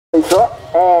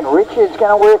And Richard's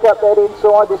going to work up that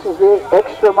inside. This is the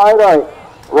extra moto.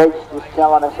 Reach just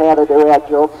telling us how to do our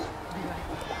jobs.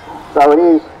 So it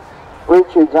is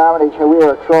Richard's Armitage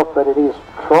Hawera Trot, but it is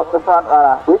Trot the front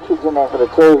runner. Richard's in there for the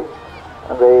two.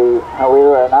 And the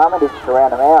Hawera and Armitage to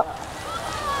round them out.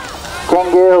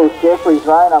 10 girls, Jeffries,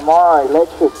 Rayner, Morrow,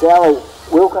 Letchford, Daly,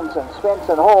 Wilkinson,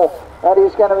 Spencer Hall. That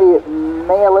is going to be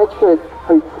Mia Letchford,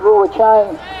 who threw a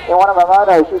chain in one of her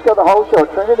motos. She's got the whole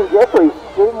shot. Trinity Jeffries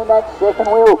sitting in that second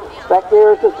wheel. Back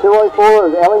there is the 204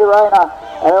 of Ellie Rayner.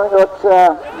 And then we've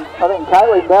got, I think,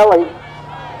 Caitlin Daly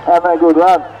having a good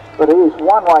run. But it is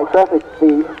one-way traffic.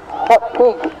 The hot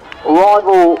pink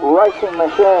rival racing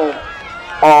machine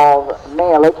of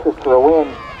Mia Letchford for a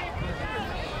win.